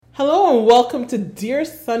Hello and welcome to Dear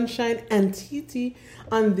Sunshine and TT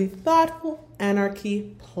on the Thoughtful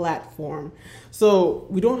Anarchy platform. So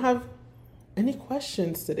we don't have any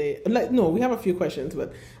questions today. No, we have a few questions,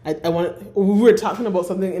 but we were talking about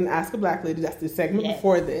something in Ask a Black Lady. That's the segment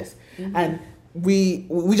before this, and we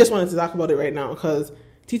just wanted to talk about it right now because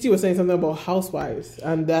TT was saying something about housewives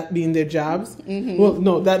and that being their jobs. Well,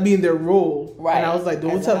 no, that being their role. Right. And I was like,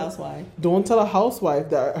 don't tell a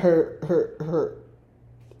housewife that her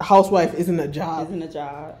housewife isn't a job.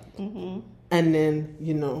 And then,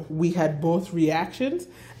 we had both reactions,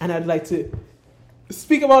 and I'd like to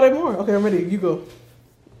speak about it more. Okay, I'm ready. You go.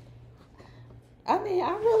 I mean,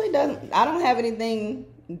 I don't have anything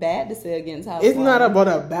bad to say against housewives. It's not about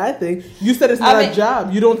a bad thing. You said it's not a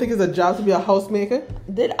job. You don't think it's a job to be a housemaker?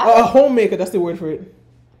 A homemaker, that's the word for it.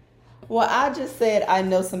 Well, I just said I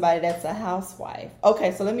know somebody that's a housewife.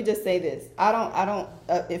 Okay, so let me just say this. I don't.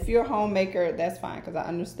 If you're a homemaker, that's fine because I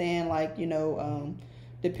understand.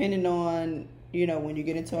 Depending on when you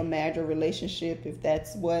get into a marriage or relationship, if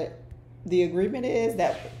that's what the agreement is,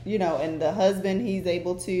 that and the husband he's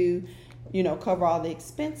able to cover all the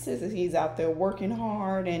expenses, and he's out there working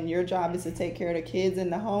hard, and your job is to take care of the kids in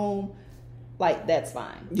the home. Like that's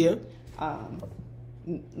fine. Yeah.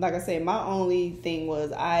 Like I said, my only thing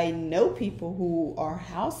was I know people who are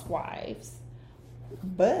housewives,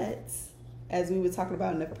 but as we were talking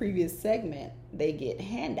about in the previous segment, they get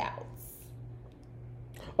handouts.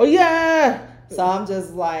 Oh, yeah. So I'm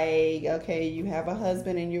just like, okay, you have a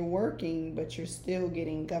husband and you're working, but you're still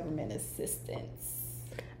getting government assistance.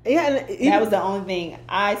 Yeah, and that was the only thing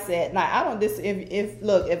I said. Now, I don't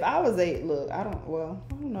if I was I don't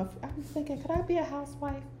know if I'm thinking, could I be a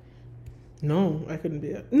housewife? No, I couldn't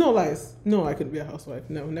be no lies. No, I couldn't be a housewife.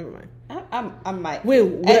 No, never mind. I might. Wait,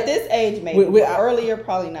 at this age, maybe. Earlier,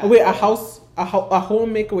 probably not. Wait, a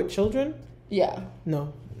homemaker with children? Yeah.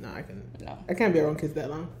 No, I couldn't. No, I can't be around kids that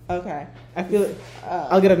long. Okay. I feel like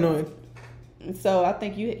I'll get annoyed. So I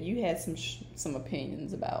think you had some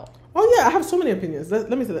opinions about. Oh yeah, I have so many opinions. Let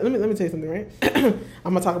me say that. Let me tell you something, right? I'm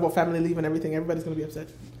gonna talk about family leave and everything. Everybody's gonna be upset.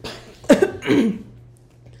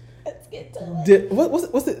 Let's get to it.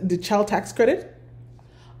 What's it? The child tax credit?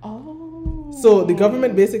 Oh. So the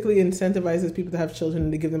government basically incentivizes people to have children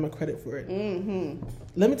and they give them a credit for it. Mm-hmm.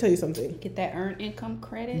 Let me tell you something. Get that earned income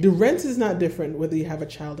credit. The rent is not different whether you have a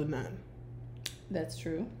child or not. That's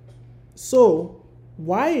true. So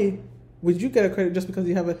why would you get a credit just because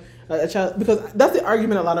you have a child? Because that's the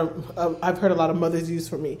argument I've heard a lot of mothers use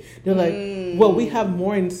for me. They're like, well, we have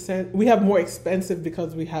more expensive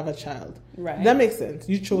because we have a child. Right. That makes sense.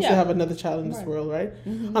 You chose to have another child in this world, right?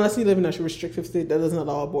 Mm-hmm. Unless you live in a restrictive state that doesn't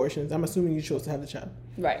allow abortions. I'm assuming you chose to have the child.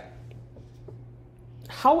 Right.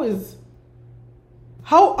 How is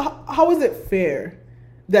it fair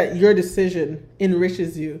that your decision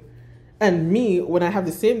enriches you and me when I have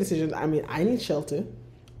the same decision? I mean, I need shelter.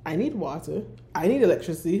 I need water. I need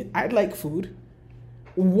electricity. I'd like food.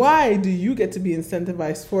 Why do you get to be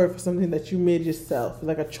incentivized for something that you made yourself,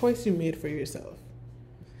 like a choice you made for yourself?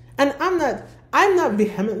 And I'm not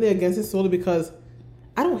vehemently against it solely because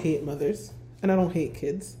I don't hate mothers and I don't hate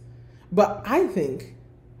kids. But I think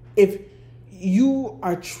if you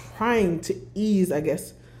are trying to ease, I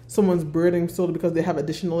guess, someone's burden solely because they have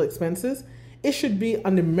additional expenses, it should be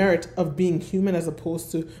on the merit of being human as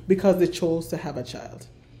opposed to because they chose to have a child.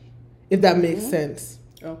 If that makes sense.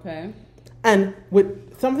 Okay. And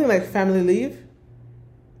with something like family leave,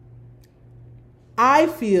 I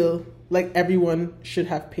feel like everyone should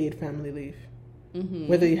have paid family leave. Mm-hmm.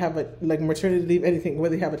 Whether you have maternity leave, anything,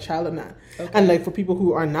 whether you have a child or not. Okay. And for people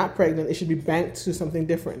who are not pregnant, it should be banked to something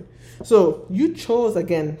different. So you chose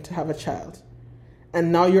again to have a child.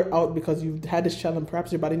 And now you're out because you've had this child and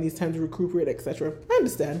perhaps your body needs time to recuperate, etc. I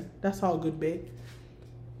understand. That's all good, babe.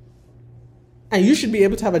 And you should be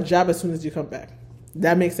able to have a job as soon as you come back.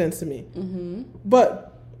 That makes sense to me. Mm-hmm.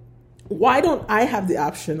 But why don't I have the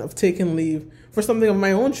option of taking leave for something of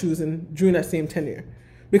my own choosing during that same tenure?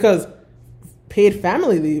 Because paid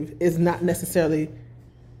family leave is not necessarily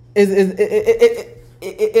it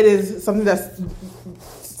is something that's.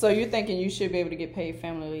 So you're thinking you should be able to get paid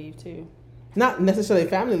family leave too? Not necessarily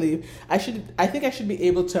family leave. I think I should be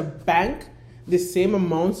able to bank the same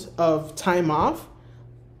amount of time off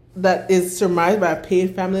that is surmised by a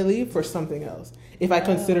paid family leave for something else, if I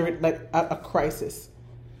consider it like a crisis.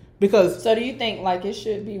 Because so do you think it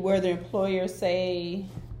should be where the employer say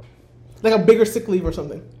like a bigger sick leave or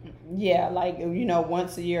something? Yeah,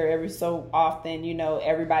 once a year, every so often,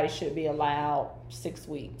 everybody should be allowed 6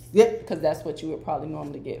 weeks. Yeah, because that's what you would probably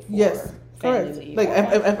normally get for family Correct. leave. Like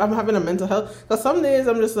Okay. if I'm having a mental health, because some days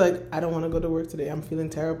I'm just like, I don't want to go to work today. I'm feeling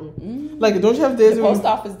terrible. Like, don't you have days? The when post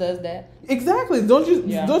office does that. Exactly. Don't you?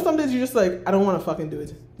 Yeah. Don't some days you're just like, I don't want to fucking do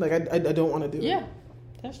it. Like I don't want to do it. Yeah,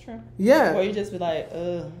 that's true. Yeah. Or you just be like,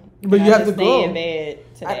 ugh. But can you I have just to stay go in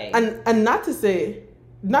bed today. and not to say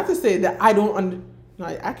that I don't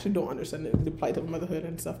I actually don't understand the plight of motherhood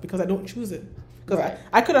and stuff because I don't choose it. Because Right.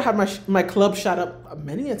 I could have had my club shot up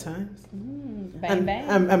many a times. Bang bang.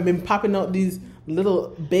 I've been popping out these little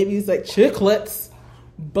babies like chiclets,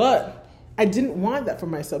 but I didn't want that for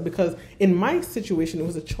myself because in my situation it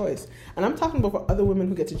was a choice. And I'm talking about for other women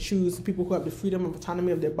who get to choose, people who have the freedom of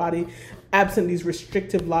autonomy of their body, absent these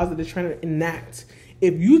restrictive laws that they're trying to enact.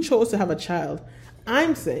 If you chose to have a child,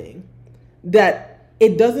 I'm saying that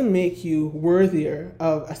it doesn't make you worthier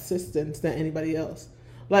of assistance than anybody else.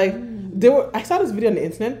 Like I saw this video on the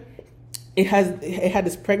internet. It had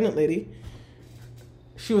this pregnant lady.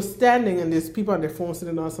 She was standing and there's people on their phone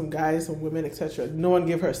sitting on some guys, some women, etc. No one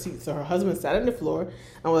gave her a seat, so her husband sat on the floor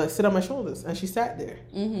and was like, "Sit on my shoulders," and she sat there.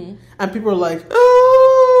 And people were like,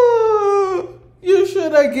 "Oh, you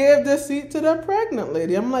should have gave the seat to the pregnant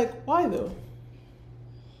lady." I'm like, why though?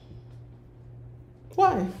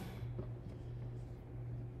 Why?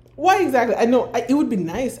 Why exactly? I know it would be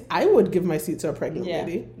nice. I would give my seat to a pregnant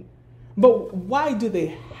lady. But why do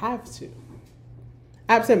they have to?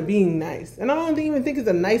 Absent being nice. And I don't even think it's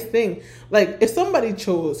a nice thing. Like, if somebody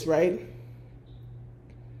chose, right?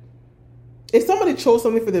 If somebody chose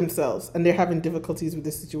something for themselves and they're having difficulties with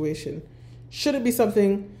this situation, should it be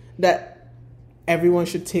something that everyone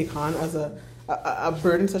should take on as a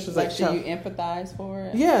burden such as like should you empathize for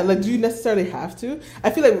it? Yeah, like, do you necessarily have to? I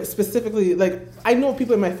feel like specifically, like, I know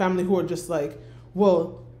people in my family who are just like,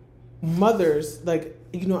 well, mothers, like,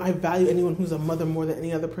 you know, I value anyone who's a mother more than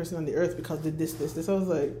any other person on the earth because they did this. I was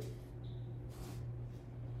like,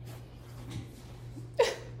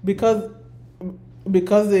 because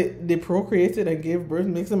they procreated and gave birth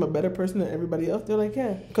makes them a better person than everybody else. They're like,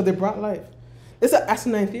 yeah, because they brought life. It's an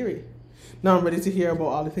asinine theory. Now I'm ready to hear about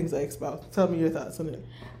all the things I espouse. Tell me your thoughts on it.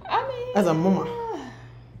 I mean, as a mama.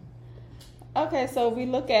 Okay, so if we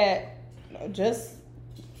look at just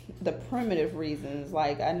the primitive reasons,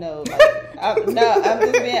 like I know, like, I'm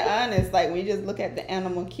just being honest. Like, when you just look at the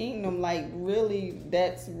animal kingdom, like, really,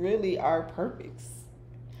 that's really our purpose,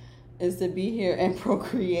 is to be here and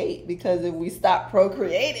procreate. Because if we stop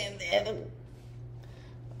procreating, then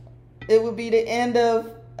it would be the end of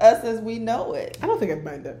us as we know it. I don't think I'd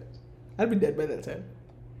mind that. I'd be dead by that time.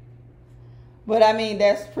 But I mean,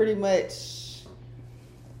 that's pretty much,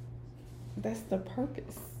 that's the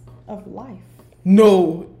purpose of life.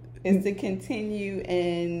 No. Is to continue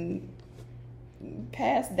and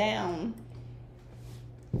pass down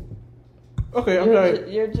Okay, I'm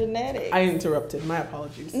sorry. Your genetics. I interrupted. My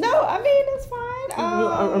apologies. No, I mean, it's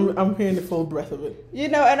fine. I'm hearing the full breath of it. You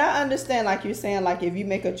know, and I understand, like you're saying, like, if you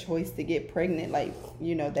make a choice to get pregnant, like,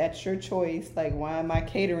 you know, that's your choice. Like, why am I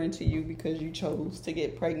catering to you because you chose to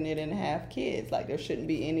get pregnant and have kids? Like, there shouldn't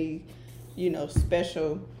be any, you know,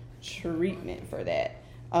 special treatment for that.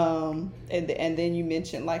 And then you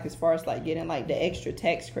mentioned, like, as far as, like, getting, like, the extra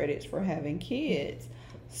tax credits for having kids.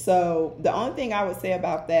 So the only thing I would say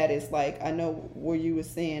about that is, like, I know where you were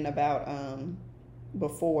saying about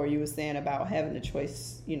before, you were saying about having the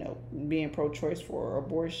choice, you know, being pro-choice for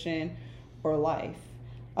abortion or life.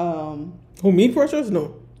 Who, me pro-choice?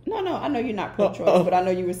 No. No, I know you're not pro-choice, but I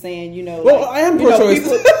know you were saying, you know, well, like, I am pro-choice.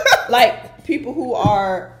 Like, people who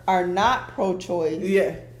are not pro-choice,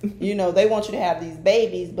 yeah, you know, they want you to have these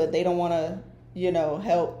babies, but they don't want to, you know,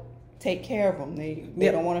 help take care of them. They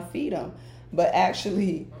don't want to feed them. But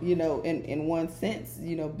actually, you know, in one sense,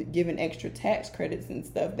 you know, giving extra tax credits and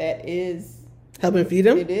stuff, that is helping feed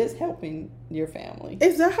them. It is helping your family.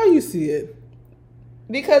 Is that how you see it?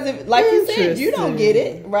 Because if, like you said, you don't get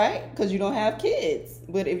it, right? Because you don't have kids.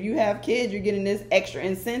 But if you have kids, you're getting this extra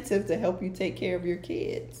incentive to help you take care of your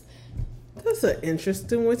kids. That's an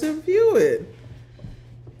interesting way to view it.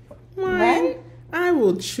 Right? I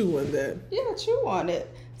will chew on that. Yeah, chew on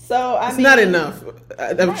it. So it's not enough.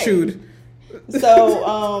 I've chewed.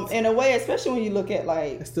 So, in a way, especially when you look at,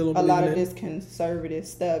 like, a lot of it. this conservative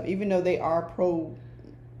stuff, even though they are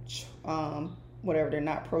whatever, they're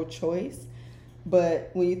not pro-choice. But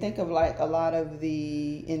when you think of, like, a lot of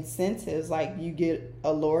the incentives, like, you get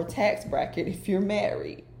a lower tax bracket if you're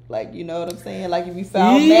married. Like, you know what I'm saying? Like, if you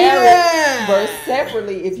file married versus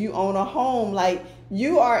separately, if you own a home, like,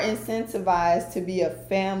 you are incentivized to be a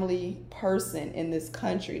family person in this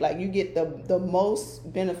country. Like, you get the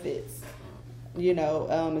most benefits, you know,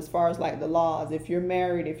 as far as, like, the laws. If you're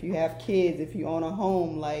married, if you have kids, if you own a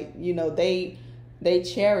home, like, you know, they they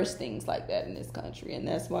cherish things like that in this country, and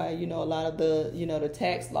that's why a lot of the the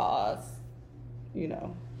tax laws,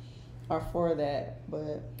 are for that.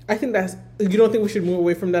 But I think you don't think we should move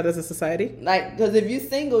away from that as a society? like, because if you're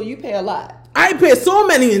single, you pay a lot. I pay so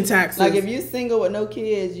many in taxes. Like, if you're single with no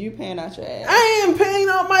kids, you paying out your ass. I am paying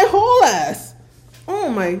out my whole ass. Oh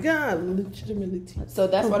my God, legitimately. So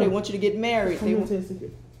that's why they want you to get married. They want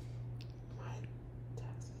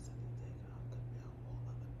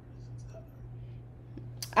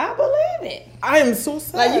I believe it. I am so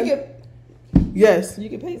sad. Like, yes, you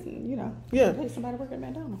can pay some, yeah, pay somebody working at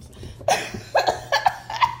McDonald's.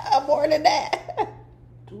 More than that.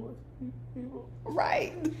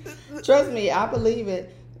 Right. Trust me, I believe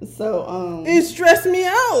it. So it stressed me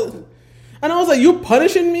out, and I was like, "You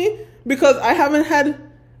punishing me because I haven't had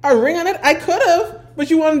a ring on it? I could have, but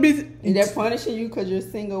you want to be." They're punishing you because you're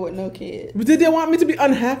single with no kids. Did they want me to be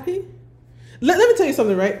unhappy? Let me tell you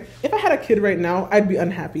something, right? If I had a kid right now, I'd be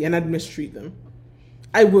unhappy and I'd mistreat them.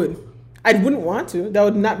 I would. I wouldn't want to. That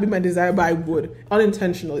would not be my desire, but I would,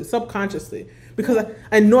 unintentionally, subconsciously. Because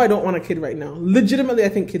I know I don't want a kid right now. Legitimately, I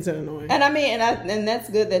think kids are annoying. And I mean, and that's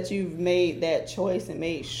good that you've made that choice and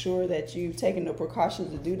made sure that you've taken the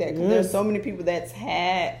precautions to do that. Because there's so many people that's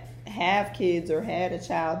have kids or had a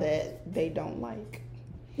child that they don't like.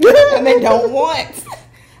 And they don't want.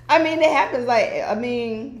 I mean, it happens. Like, I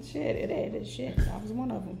mean, shit. I was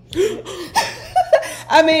one of them.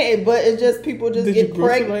 I mean, but it's just people just get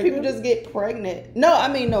pregnant. People just get pregnant. No, I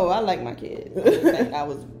mean, no. I like my kids. I'm just saying I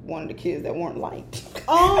was one of the kids that weren't liked.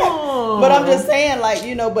 Oh, but I'm just saying, like,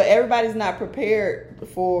 but everybody's not prepared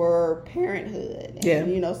for parenthood.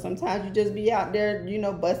 And, yeah. Sometimes you just be out there,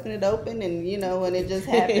 busting it open, and and it just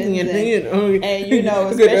happens. and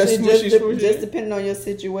especially just depending on your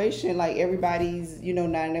situation, like everybody's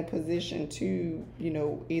not in a position to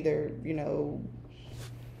either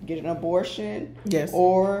get an abortion, yes,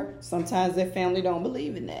 or sometimes their family don't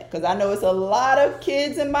believe in that. Because I know it's a lot of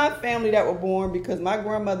kids in my family that were born because my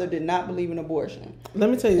grandmother did not believe in abortion. Let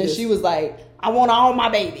me tell you this. She was like, I want all my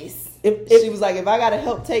babies. She was like, if I got to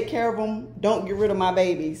help take care of them, don't get rid of my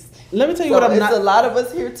babies. Let me tell you what I'm not. It's a lot of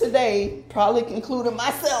us here today, probably including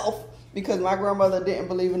myself, because my grandmother didn't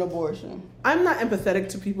believe in abortion. I'm not empathetic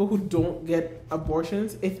to people who don't get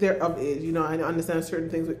abortions if they're of age. I understand certain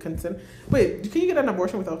things with consent. Wait, can you get an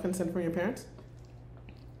abortion without consent from your parents?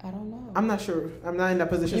 I don't know. I'm not sure. I'm not in that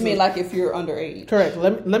position. You mean like if you're underage? Correct.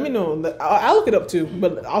 Let me know. I'll look it up too,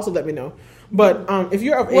 but also let me know. But if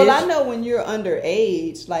you're of age... Well, I know when you're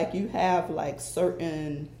underage, like you have like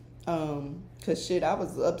certain... Cause shit, I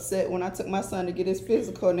was upset when I took my son to get his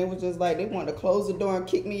physical, and it was just like they wanted to close the door and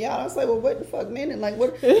kick me out. I was like, "Well, what the fuck, man?" And like,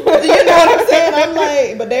 what? You know what I'm saying? I'm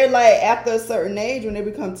like, but they're like, after a certain age, when they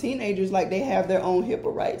become teenagers, like they have their own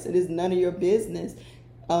HIPAA rights. It is none of your business.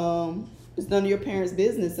 It's none of your parents'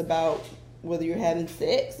 business about whether you're having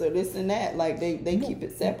sex or this and that. Like they keep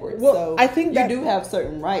it separate. Well, so I think you do have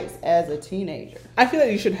certain rights as a teenager. I feel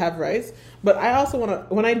like you should have rights, but I also want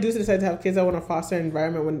to. When I do decide to have kids, I want to foster an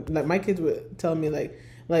environment when, like, my kids would tell me, like,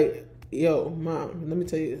 yo, mom, let me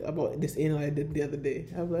tell you about this anal I did the other day.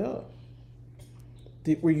 I was like, oh,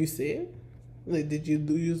 were you safe? Like, did you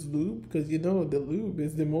use lube? Because the lube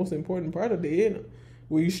is the most important part of the anal.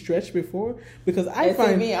 Were you stretched before? Because I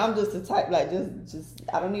find me, I'm just the type like just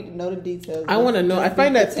I don't need to know the details. I want to know. I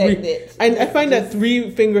find that that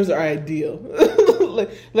 3 fingers are ideal. like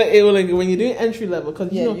when you're doing entry level,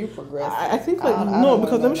 because you progress. I think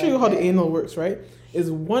because let me show you how the anal works. Right,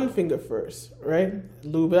 is 1 finger first, right?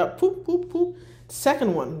 Lube it up, poop, poop, poop.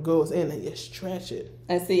 Second one goes in and you stretch it.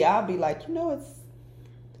 And see, I'll be like, it's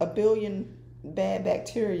a billion bad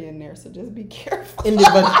bacteria in there, so just be careful. In the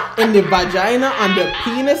vagina, on the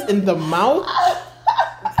penis, in the mouth,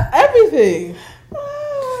 everything.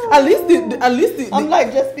 At least I'm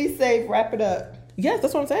like, just be safe, wrap it up. Yes,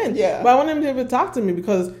 that's what I'm saying. Yeah, but I want them to be able to talk to me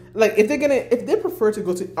because, like, if they prefer to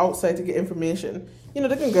go to outside to get information, they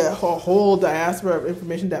can get a whole diaspora of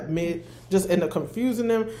information that may just end up confusing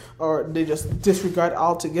them, or they just disregard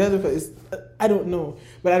altogether. Because I don't know,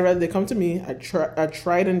 but I'd rather they come to me. I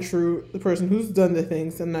tried and true the person who's done the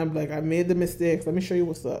things, and I'm like, I made the mistakes. Let me show you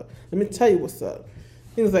what's up. Let me tell you what's up.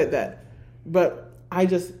 Things like that. But I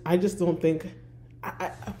just don't think.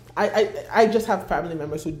 I just have family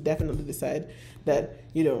members who definitely decide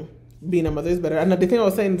that being a mother is better. And the thing I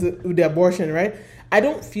was saying with the abortion, right? I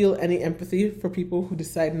don't feel any empathy for people who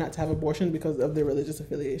decide not to have abortion because of their religious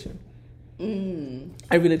affiliation.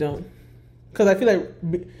 I really don't, because I feel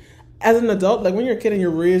like as an adult, like when you're a kid and you're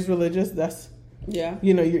raised religious, that's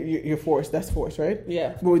you're forced. That's forced, right?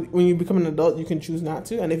 Yeah. But when you become an adult, you can choose not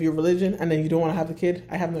to. And if you're religion and then you don't want to have the kid,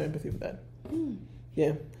 I have no empathy for that.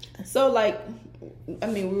 Yeah. So like, I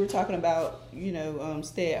mean, we were talking about,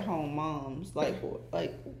 stay-at-home moms. Like,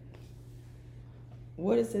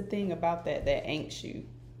 what is the thing about that angst you?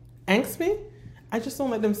 Angst me? I just don't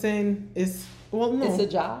like them saying it's, well, no. It's a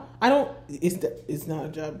job? I don't, it's not a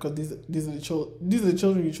job because these are the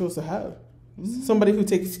children you chose to have. Mm-hmm. Somebody who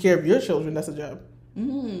takes care of your children, that's a job.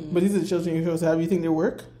 Mm-hmm. But these are the children you chose to have. You think they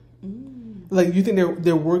work? Mm-hmm. Like, you think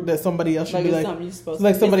they're work that somebody else should like be like, something you're supposed to,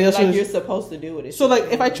 like somebody else like you're supposed to do it. So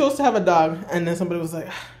like, if I chose to have a dog and then somebody was like,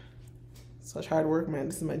 such hard work, man,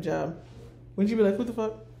 this is my job, wouldn't you be like, who the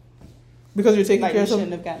fuck? Because you're taking care of something.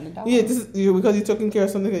 Shouldn't have gotten a dog. Yeah, because you're taking care of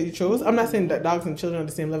something that you chose. I'm not saying that dogs and children are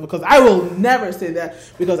the same level, because I will never say that,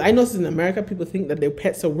 because I noticed in America people think that their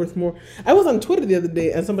pets are worth more. I was on Twitter the other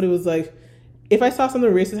day and somebody was like, if I saw something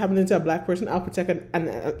racist happening to a black person, I'll protect it. And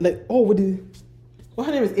like, what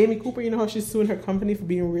her name is, Amy Cooper. You know how she's suing her company for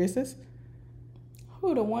being racist?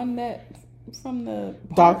 Who, the one that from the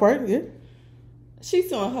dog park? Yeah. She's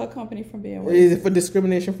suing her company for being racist. Is it for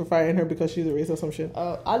discrimination for firing her because she's a racist or some shit?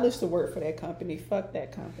 I used to work for that company. Fuck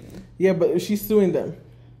that company. Yeah, but she's suing them.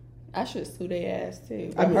 I should sue their ass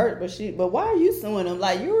too. But why are you suing them?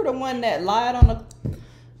 Like, you were the one that lied on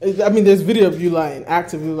the. I mean, there's video of you lying,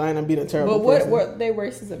 actively lying, and being a terrible person. But what they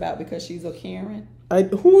racist about? Because she's a Karen?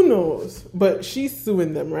 Who knows? But she's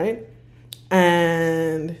suing them, right?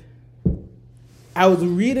 And I was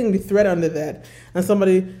reading the thread under that, and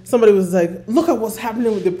somebody was like, look at what's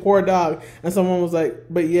happening with the poor dog. And someone was like,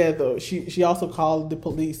 but yeah, though, she also called the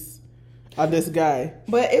police on this guy.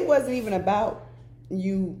 But it wasn't even about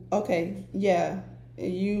you. Okay, yeah,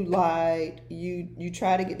 you lied. You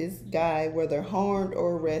tried to get this guy whether harmed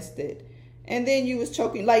or arrested. And then you was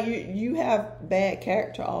choking. Like, you have bad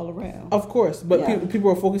character all around. Of course. But people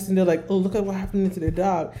are focusing. They're like, oh, look at what happened to the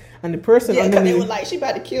dog. And the person underneath. Yeah, because they were like, she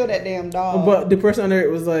about to kill that damn dog. But the person under it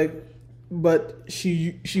was like, but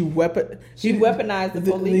she weaponized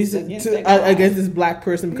the police against this black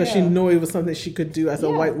person because she knew it was something she could do as a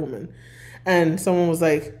white woman. And someone was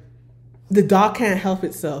like, the dog can't help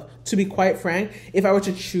itself. To be quite frank, if I were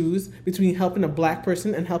to choose between helping a black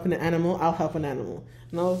person and helping an animal, I'll help an animal.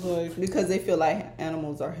 And I was like, because they feel like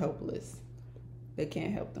animals are helpless. They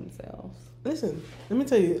can't help themselves. Listen, let me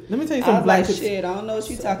tell you some black shit. I don't know what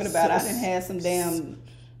you're talking about. I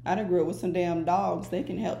done grew up with some damn dogs. They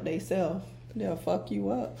can help themselves. They'll fuck you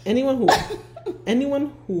up. Anyone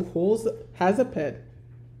who has a pet,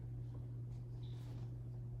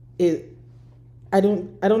 I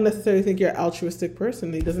don't necessarily think you're an altruistic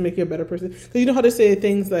person. It doesn't make you a better person. Because you know how to say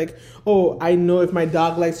things like, oh, I know if my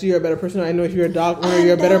dog likes you, you're a better person. Or I know if you're a dog owner,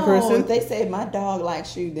 you're a better person. If they say my dog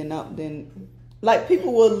likes you, then like,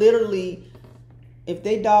 people will literally, if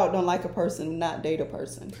they dog don't like a person, not date a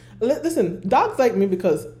person. Listen, dogs like me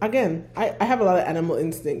because, again, I have a lot of animal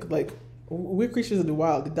instinct. Like, we're creatures of the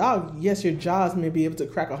wild. The dog, yes, your jaws may be able to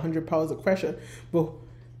crack 100 pounds of pressure, but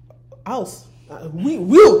else...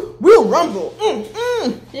 We'll rumble.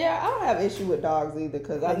 Yeah, I don't have issue with dogs either,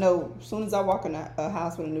 because I know as soon as I walk in a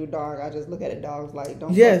house with a new dog, I just look at the dogs like,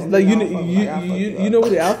 don't. Yes, like you know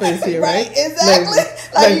what the alpha is here, right? Exactly.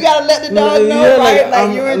 Like you gotta let the dog know, right?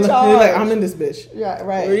 Like you're in charge. Like, I'm in this bitch. Yeah,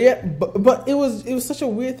 right. Yeah, but it was such a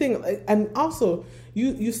weird thing, like, and also.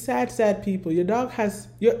 You sad people. Your dog has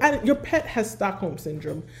your pet has Stockholm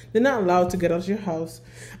syndrome. They're not allowed to get out of your house,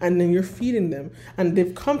 and then you're feeding them, and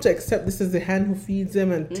they've come to accept this as the hand who feeds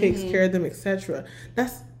them and takes care of them, etc.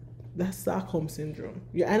 That's Stockholm syndrome.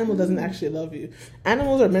 Your animal doesn't actually love you.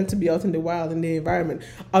 Animals are meant to be out in the wild, in the environment.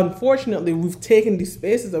 Unfortunately, we've taken these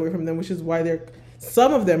spaces away from them, which is why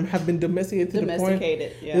some of them have been domesticated to the point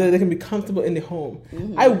that they can be comfortable in the home.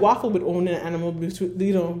 Mm-hmm. I waffle with owning an animal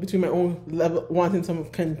between my own level, wanting some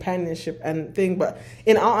companionship and thing. But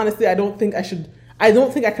in all honesty, I don't think I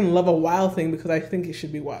can love a wild thing because I think it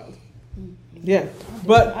should be wild. Mm-hmm. Yeah,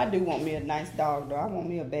 but I do want me a nice dog though. I want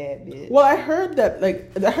me a bad bitch. Well, I heard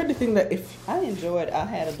the thing that if I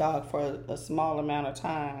had a dog for a small amount of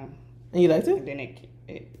time. And you liked it? And then it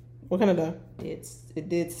what kind of dog? It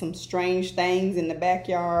did some strange things in the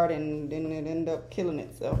backyard, and then it ended up killing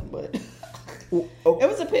itself. But it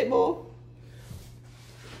was a pit bull.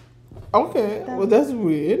 Okay, that's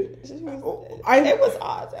weird. It was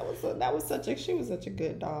odd. She was such a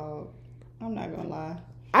good dog. I'm not gonna lie.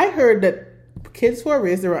 I heard that kids who are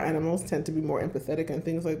raised around animals tend to be more empathetic and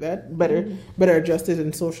things like that, better adjusted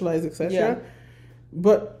and socialized, etc. Yeah.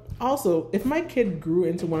 But also, if my kid grew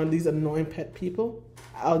into one of these annoying pet people,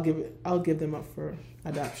 I'll give them up for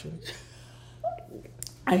adoption.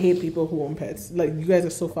 I hate people who own pets. Like, you guys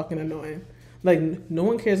are so fucking annoying. Like, no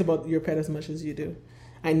one cares about your pet as much as you do.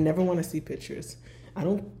 I never want to see pictures. I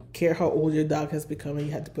don't care how old your dog has become and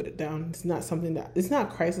you had to put it down. It's not something that, it's not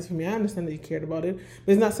a crisis for me. I understand that you cared about it,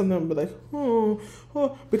 but it's not something I'm like,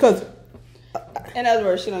 because. In other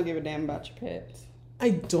words, she don't give a damn about your pets. I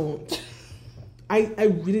don't. I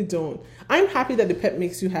really don't. I'm happy that the pet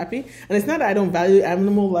makes you happy. And it's not that I don't value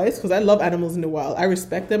animal lives, because I love animals in the wild. I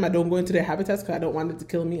respect them. I don't go into their habitats because I don't want them to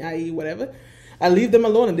kill me, i.e. whatever. I leave them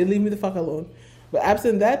alone and they leave me the fuck alone. But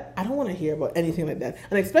absent that, I don't want to hear about anything like that.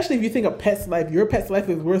 And especially if you think a pet's life, your pet's life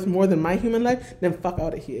is worth more than my human life, then fuck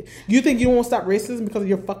out of here. You think you won't stop racism because of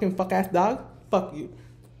your fucking fuck-ass dog? Fuck you.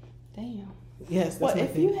 Damn. Yes, that's well, my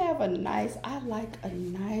if thing. you have I like a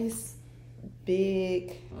nice,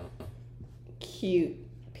 big, cute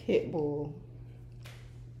pit bull.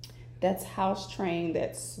 That's house trained,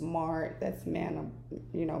 that's smart, that's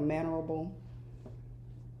mannerable.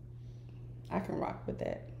 I can rock with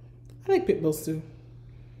that. I like pit bulls too.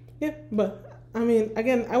 Yeah, but I mean,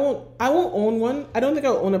 again, I won't own one. I don't think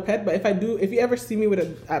I'll own a pet, but if you ever see me with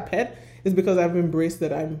a pet, it's because I've embraced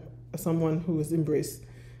that I'm someone who is embraced.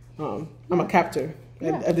 I'm a captor.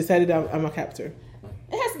 Yeah. I've decided I'm a captor.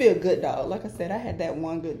 It has to be a good dog. Like I said, I had that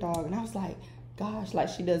one good dog, and I was like, gosh, like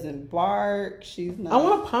she doesn't bark. She's not. I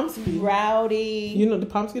want a Pomsky. Rowdy. You know the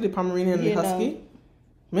Pomsky, the Pomeranian and the Husky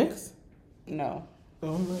mix? No.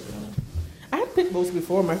 Oh my god. I had pit bulls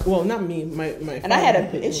before. Not me. My. And I had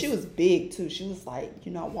and she was big too. She was like, I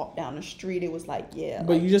walked down the street. It was like, yeah.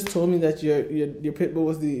 But you just told me that your pit bull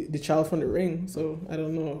was the child from The Ring. So I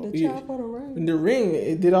don't know. The child from The Ring. In The Ring,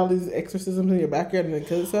 it did all these exorcisms in your backyard and then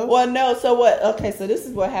killed itself. Well, no. So what? Okay, so this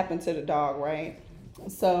is what happened to the dog, right?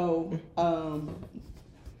 So,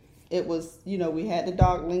 it was, we had the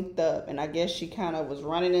dog linked up, and I guess she kind of was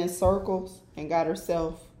running in circles and got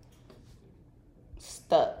herself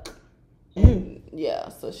stuck. And yeah,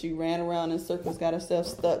 so she ran around in circles, got herself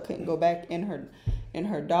stuck, couldn't go back in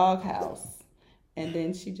her dog house, and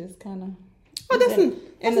then she just kind of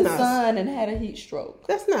in the sun and had a heat stroke.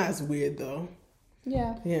 That's not as weird though.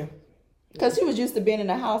 Yeah. Yeah. Because she was used to being in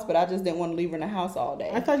the house, but I just didn't want to leave her in the house all day.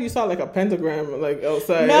 I thought you saw like a pentagram like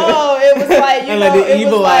outside. No, it was like and like the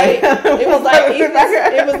evil eye. It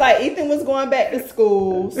was like Ethan was going back to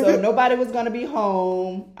school, so nobody was going to be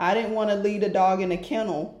home. I didn't want to leave the dog in the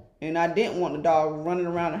kennel. And I didn't want the dog running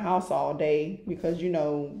around the house all day because,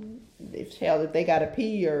 if they got to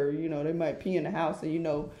pee or, they might pee in the house.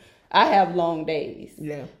 And, I have long days.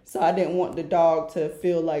 Yeah. So I didn't want the dog to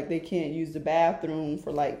feel like they can't use the bathroom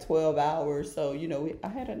for like 12 hours. So, I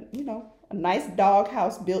had a nice dog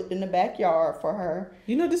house built in the backyard for her.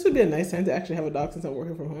 This would be a nice time to actually have a dog since I'm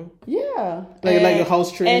working from home. Yeah. Like your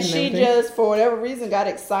house trees and she just, for whatever reason, got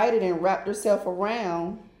excited and wrapped herself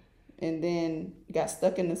around. And then got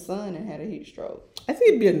stuck in the sun and had a heat stroke. I think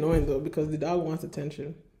it'd be annoying though because the dog wants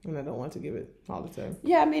attention and I don't want to give it all the time.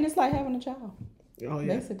 Yeah, I mean it's like having a child. Oh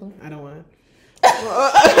yeah, basically. I don't want it.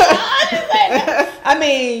 I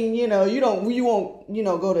mean, you won't,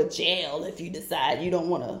 go to jail if you decide you don't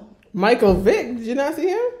want to. Michael Vick, did you not see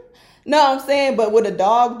him? No, I'm saying, but with a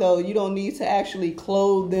dog though, you don't need to actually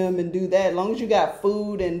clothe them and do that. As long as you got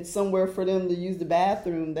food and somewhere for them to use the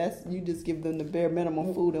bathroom, you just give them the bare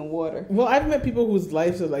minimum food and water. Well, I've met people whose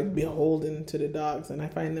lives are like beholden to the dogs, and I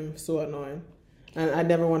find them so annoying. And I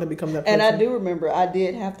never want to become that person. And I do remember I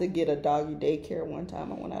did have to get a doggy daycare one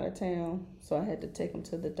time. I went out of town, so I had to take him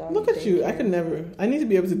to the doggy Look at daycare. you. I could never. I need to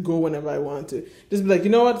be able to go whenever I want to. Just be like, you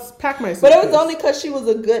know what? Pack my suitcase. But it was only because she was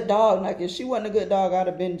a good dog. Like, if she wasn't a good dog, I'd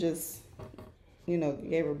have been just,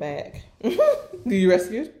 gave her back. Do you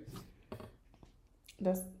rescue?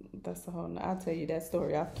 That's the whole. I'll tell you that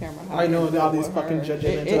story off camera. I know all these fucking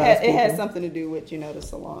judgmental. It had something to do with the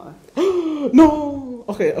salon. No.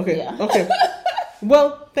 Okay. Yeah. Okay.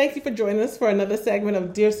 Well, thank you for joining us for another segment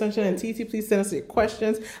of Dear Sunshine and TT. Please send us your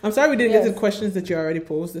questions. I'm sorry we didn't get to the questions that you already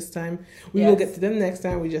posed this time. We will get to them next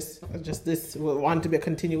time. We just this will want to be a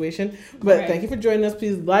continuation. But Thank you for joining us.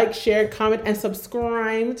 Please like, share, comment, and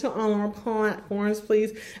subscribe to all our platforms,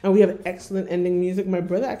 please. And we have excellent ending music. My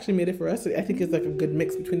brother actually made it for us. I think it's like a good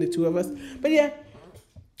mix between the two of us. But yeah.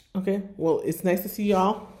 Okay. Well, it's nice to see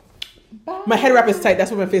y'all. Bye. My head wrap is tight.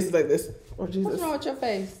 That's why my face is like this. Oh, Jesus. What's wrong with your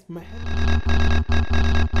face? My head.